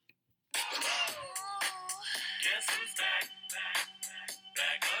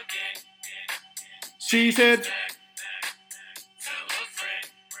Cheeseheads.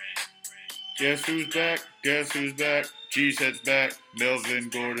 Guess who's back? Guess who's back? Cheesehead's back. Melvin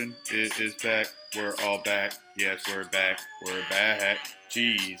Gordon is back. We're all back. Yes, we're back. We're back.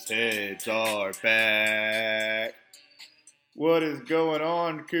 Cheeseheads are back. What is going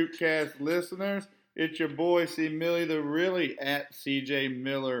on, Coopcast listeners? It's your boy C. Millie, the really at CJ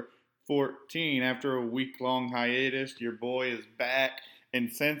Miller 14. After a week-long hiatus, your boy is back. And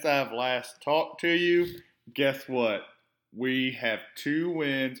since I've last talked to you, guess what? We have 2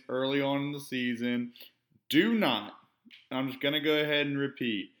 wins early on in the season. Do not, I'm just going to go ahead and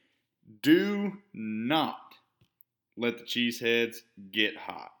repeat, do not let the Cheeseheads get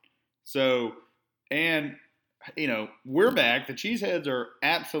hot. So, and, you know, we're back. The Cheeseheads are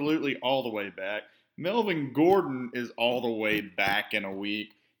absolutely all the way back. Melvin Gordon is all the way back in a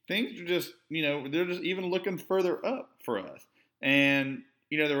week. Things are just, you know, they're just even looking further up for us. And,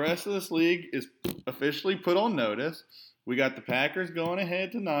 you know, the rest of this league is officially put on notice. We got the Packers going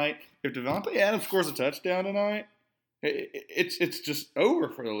ahead tonight. If Davante Adams scores a touchdown tonight, it's just over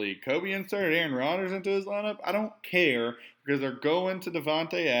for the league. Kobe inserted Aaron Rodgers into his lineup. I don't care because they're going to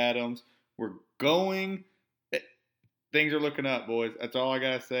Davante Adams. We're going. Things are looking up, boys. That's all I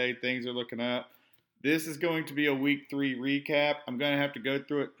got to say. Things are looking up. This is going to be a Week 3 recap. I'm going to have to go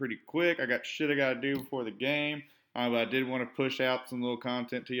through it pretty quick. I got shit I got to do before the game. But I did want to push out some little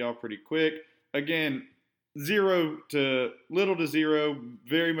content to y'all pretty quick. Again, little to zero,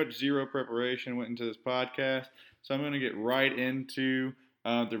 very much zero preparation went into this podcast. So I'm going to get right into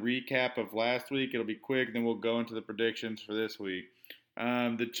the recap of last week. It'll be quick, then we'll go into the predictions for this week.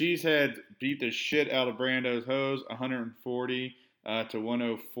 The Cheeseheads beat the shit out of Brando's Hose, 140 to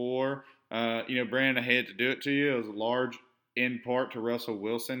 104. You know, Brandon, I hate to do it to you. It was large in part to Russell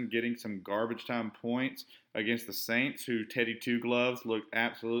Wilson getting some garbage time points against the Saints, who Teddy Two Gloves looked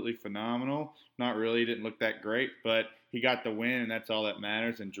absolutely phenomenal. Not really, didn't look that great, but he got the win, and that's all that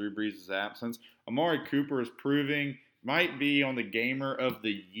matters in Drew Brees' absence. Amari Cooper is proving, might be on the Gamer of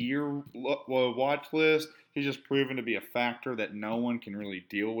the Year watch list. He's just proven to be a factor that no one can really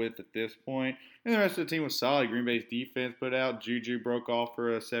deal with at this point. And the rest of the team was solid. Green Bay's defense put out. Juju broke off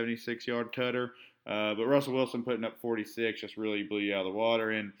for a 76-yard tutter. But Russell Wilson putting up 46 just really blew you out of the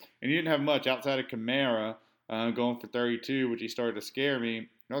water. And you didn't have much outside of Kamara going for 32, which he started to scare me.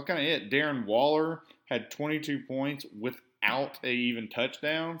 That was kind of it. Darren Waller had 22 points without a even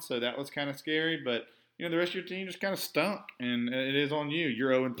touchdown, so that was kind of scary. But, you know, the rest of your team just kind of stunk, and it is on you.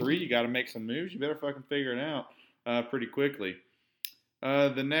 You're 0-3. You got to make some moves. You better fucking figure it out pretty quickly.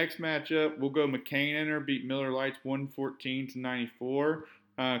 The next matchup, we'll go McCain beat Miller Lights 114 to 94.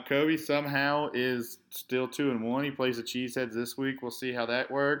 Kobe somehow is still 2-1. He plays the Cheeseheads this week. We'll see how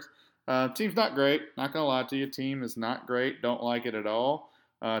that works. Team's not great. Not going to lie to you. Team is not great. Don't like it at all.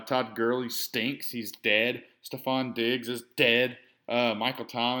 Todd Gurley stinks. He's dead. Stephon Diggs is dead. Michael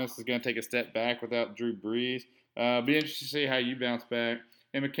Thomas is going to take a step back without Drew Brees. Be interested to see how you bounce back.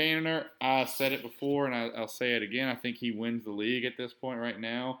 And McCain, I said it before, and I'll say it again. I think he wins the league at this point right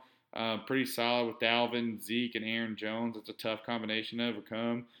now. Pretty solid with Dalvin, Zeke, and Aaron Jones. It's a tough combination to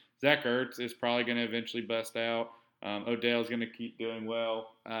overcome. Zach Ertz is probably going to eventually bust out. Odell's going to keep doing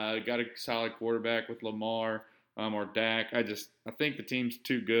well. Got a solid quarterback with Lamar or Dak. I think the team's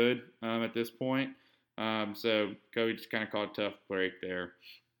too good at this point. So Kobe just kind of called a tough break there.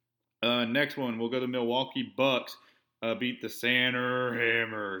 Next one, we'll go to Milwaukee Bucks. Beat the Santa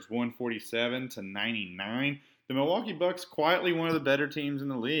Hammers 147 to 99. The Milwaukee Bucks quietly one of the better teams in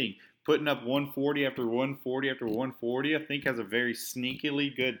the league, putting up 140 after 140 after 140. I think has a very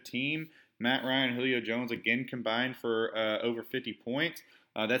sneakily good team. Matt Ryan and Julio Jones again combined for over 50 points.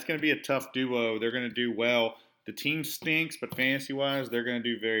 That's going to be a tough duo. They're going to do well. The team stinks, but fantasy-wise, they're going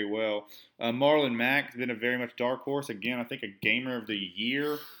to do very well. Marlon Mack has been a very much dark horse. Again, I think a Gamer of the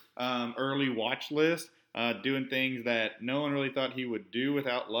Year early watch list, doing things that no one really thought he would do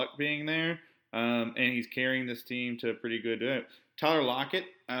without luck being there. And he's carrying this team to a pretty good note. Tyler Lockett,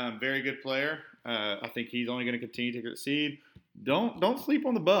 very good player. I think he's only going to continue to succeed. Don't sleep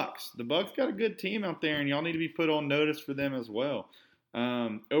on the Bucks. The Bucks got a good team out there, and y'all need to be put on notice for them as well.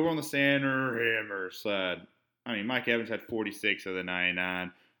 Over on the Santa Hammers side, I mean, Mike Evans had 46 of the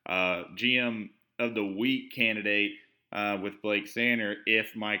 99. GM of the week candidate with Blake Sander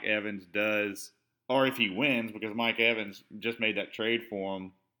if Mike Evans does, or if he wins, because Mike Evans just made that trade for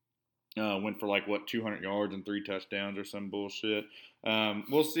him. Went for 200 yards and 3 touchdowns or some bullshit.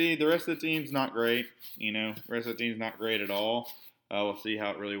 We'll see. The rest of the team's not great. The rest of the team's not great at all. We'll see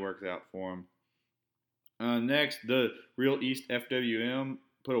how it really works out for them. Next, the Real East FWM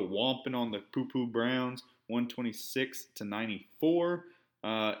put a whomping on the Poo Poo Browns, 126 to 94.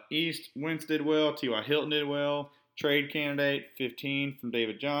 East, Wentz did well. T.Y. Hilton did well. Trade candidate, 15 from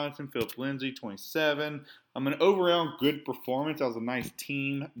David Johnson. Philip Lindsay, 27. An overall good performance. That was a nice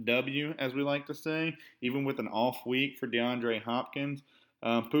team W, as we like to say, even with an off week for DeAndre Hopkins.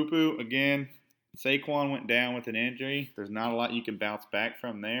 Poo-Poo, again, Saquon went down with an injury. There's not a lot you can bounce back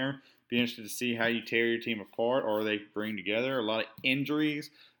from there. Be interested to see how you tear your team apart or they bring together. A lot of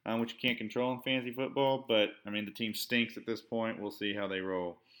injuries, which you can't control in fantasy football. But, the team stinks at this point. We'll see how they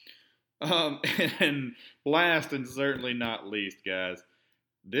roll. And last and certainly not least, guys,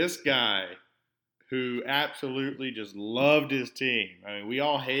 this guy who absolutely just loved his team. We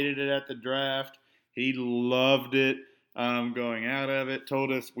all hated it at the draft. He loved it going out of it.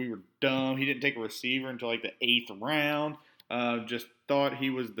 Told us we were dumb. He didn't take a receiver until like the 8th round. Just thought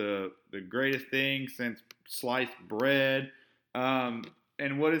he was the greatest thing since sliced bread.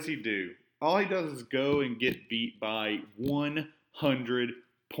 And what does he do? All he does is go and get beat by 100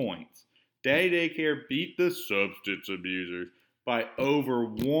 points. Daddy Daycare beat the substance abusers by over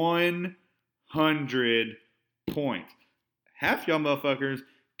 100 points. Half y'all motherfuckers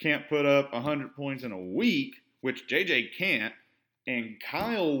can't put up 100 points in a week, which JJ can't, and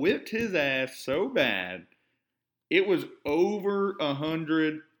Kyle whipped his ass so bad, it was over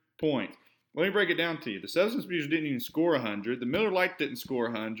 100 points. Let me break it down to you. The substance abusers didn't even score 100. The Miller Lite didn't score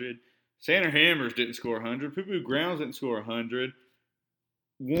 100. Santa Hammers didn't score 100. Poo Poo Grounds didn't score 100.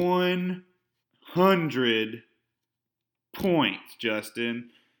 100 points, Justin.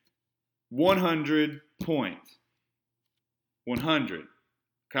 100 points. 100.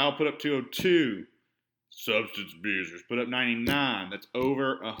 Kyle put up 202. Substance abusers put up 99. That's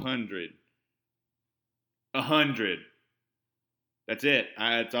over 100. 100. That's it.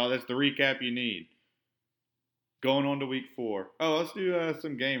 That's all. That's the recap you need. Going on to week 4. Oh, let's do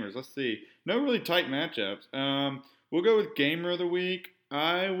some gamers. Let's see. No really tight matchups. We'll go with gamer of the week.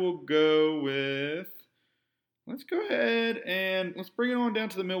 I will go with. Let's go ahead and let's bring it on down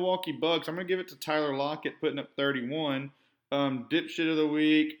to the Milwaukee Bucks. I'm going to give it to Tyler Lockett, putting up 31. Dipshit of the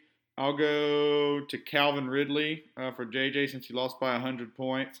week. I'll go to Calvin Ridley for JJ since he lost by 100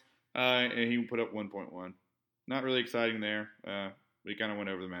 points. And he put up 1.1. Not really exciting there. We kind of went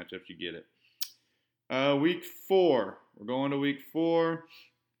over the matchups. You get it. Week 4. We're going to week 4.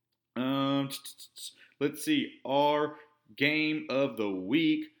 Let's see. Our game of the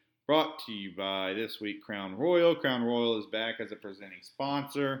week brought to you by this week Crown Royal. Crown Royal is back as a presenting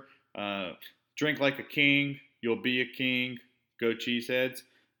sponsor. Drink like a king. You'll be a king. Go Cheeseheads.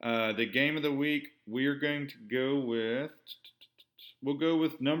 The game of the week we're going to go with. We'll go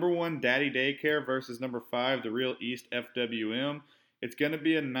with number 1, Daddy Daycare versus number 5, the Real East FWM. It's going to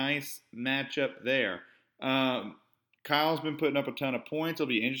be a nice matchup there. Kyle's been putting up a ton of points. It'll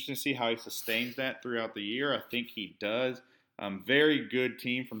be interesting to see how he sustains that throughout the year. I think he does. Very good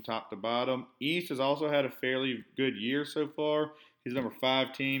team from top to bottom. East has also had a fairly good year so far. He's number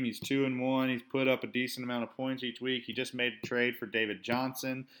 5 team. He's 2-1. He's put up a decent amount of points each week. He just made a trade for David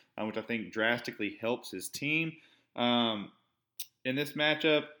Johnson, which I think drastically helps his team. In this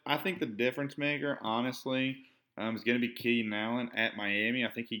matchup, I think the difference maker, honestly, is going to be Keenan Allen at Miami. I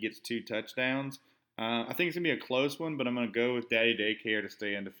think he gets 2 touchdowns. I think it's going to be a close one, but I'm going to go with Daddy Daycare to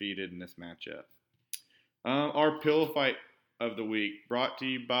stay undefeated in this matchup. Our pillow fight of the week brought to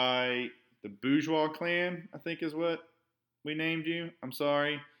you by the Bourgeois Clan, I think is what we named you. I'm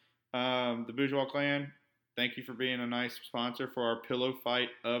sorry. The Bourgeois Clan, thank you for being a nice sponsor for our pillow fight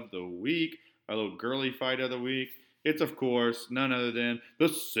of the week, our little girly fight of the week. It's, of course, none other than the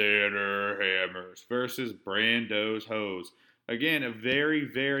Santa Hammers versus Brando's Hoes. Again, a very,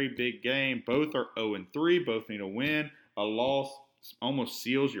 very big game. Both are 0-3. Both need a win. A loss almost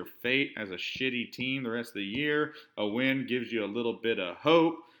seals your fate as a shitty team the rest of the year. A win gives you a little bit of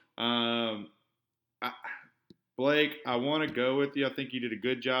hope. Blake, I want to go with you. I think you did a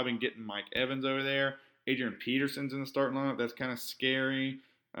good job in getting Mike Evans over there. Adrian Peterson's in the starting lineup. That's kind of scary.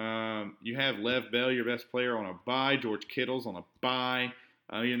 You have Lev Bell, your best player, on a bye. George Kittle's on a bye.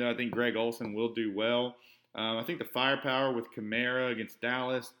 Even though I think Greg Olsen will do well. I think the firepower with Kamara against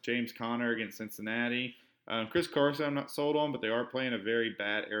Dallas, James Conner against Cincinnati. Chris Carson I'm not sold on, but they are playing a very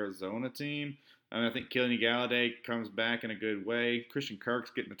bad Arizona team. I think Kenny Galladay comes back in a good way. Christian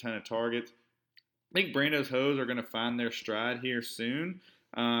Kirk's getting a ton of targets. I think Brando's Hoes are going to find their stride here soon.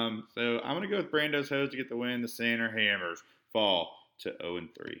 So I'm going to go with Brando's Hoes to get the win. The Santa Hammers fall to 0-3.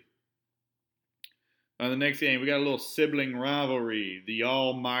 The next game, we got a little sibling rivalry. The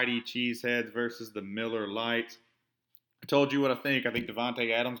almighty Cheeseheads versus the Miller Lights. I told you what I think. I think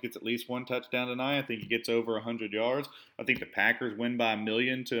Devontae Adams gets at least one touchdown tonight. I think he gets over 100 yards. I think the Packers win by a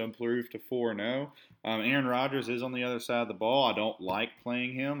million to improve to 4-0. Aaron Rodgers is on the other side of the ball. I don't like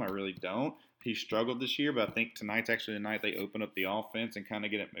playing him. I really don't. He struggled this year, but I think tonight's actually the night they open up the offense and kind of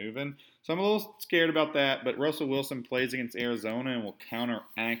get it moving. So I'm a little scared about that, but Russell Wilson plays against Arizona and will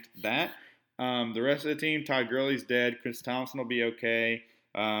counteract that. The rest of the team, Todd Gurley's dead. Chris Thompson will be okay.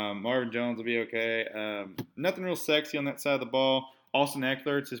 Marvin Jones will be okay. Nothing real sexy on that side of the ball. Austin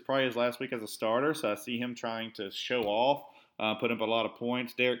Eckler, it's probably his last week as a starter, so I see him trying to show off, put up a lot of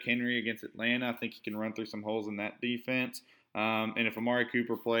points. Derrick Henry against Atlanta, I think he can run through some holes in that defense. And if Amari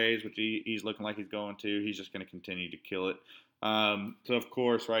Cooper plays, which he's looking like he's going to, he's just going to continue to kill it. So, of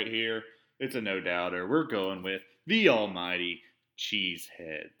course, right here, it's a no-doubter. We're going with the almighty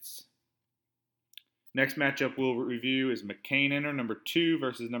Cheeseheads. Next matchup we'll review is McCain number 2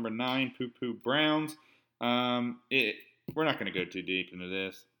 versus number 9, Poo Poo Browns. We're not going to go too deep into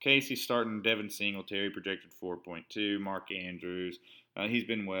this. Casey's starting Devin Singletary, projected 4.2. Mark Andrews, he's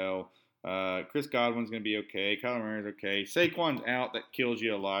been well. Chris Godwin's going to be okay. Kyler Murray's okay. Saquon's out. That kills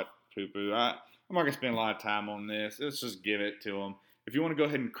you a lot, Poo Poo. I'm not going to spend a lot of time on this. Let's just give it to them. If you want to go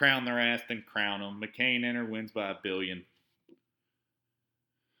ahead and crown their ass, then crown them. McCain wins by $1 billion.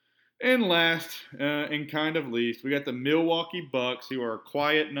 And last, and kind of least, we got the Milwaukee Bucks, who are a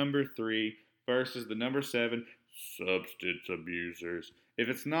quiet number 3, versus the number 7 substance abusers. If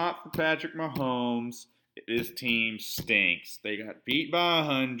it's not for Patrick Mahomes, this team stinks. They got beat by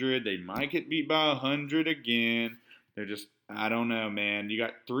 100. They might get beat by 100 again. They're just, I don't know, man. You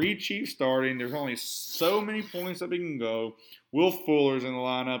got 3 Chiefs starting. There's only so many points that we can go. Will Fuller's in the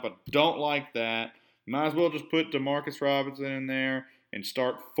lineup. I don't like that. Might as well just put Demarcus Robinson in there and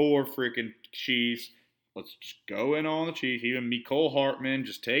start 4 freaking Chiefs. Let's just go in on the Chiefs. Even Mecole Hardman.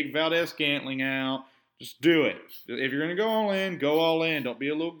 Just take Valdez-Scantling out. Just do it. If you're going to go all in, go all in. Don't be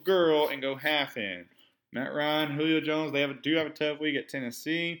a little girl and go half in. Matt Ryan, Julio Jones, they do have a tough week at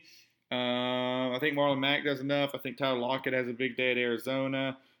Tennessee. I think Marlon Mack does enough. I think Tyler Lockett has a big day at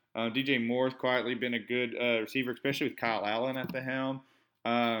Arizona. DJ Moore's quietly been a good receiver, especially with Kyle Allen at the helm.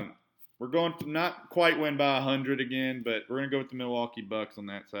 We're going to not quite win by 100 again, but we're going to go with the Milwaukee Bucks on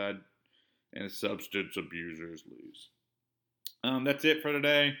that side. And the substance abusers lose. That's it for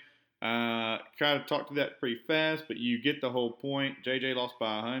today. Try to talk to that pretty fast, but you get the whole point. JJ lost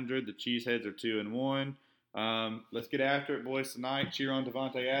by 100. The Cheeseheads are 2-1. Let's get after it, boys, tonight. Cheer on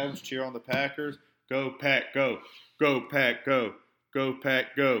Devontae Adams. Cheer on the Packers. Go, Pack, go. Go, Pack, go. Go,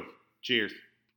 Pack, go. Cheers.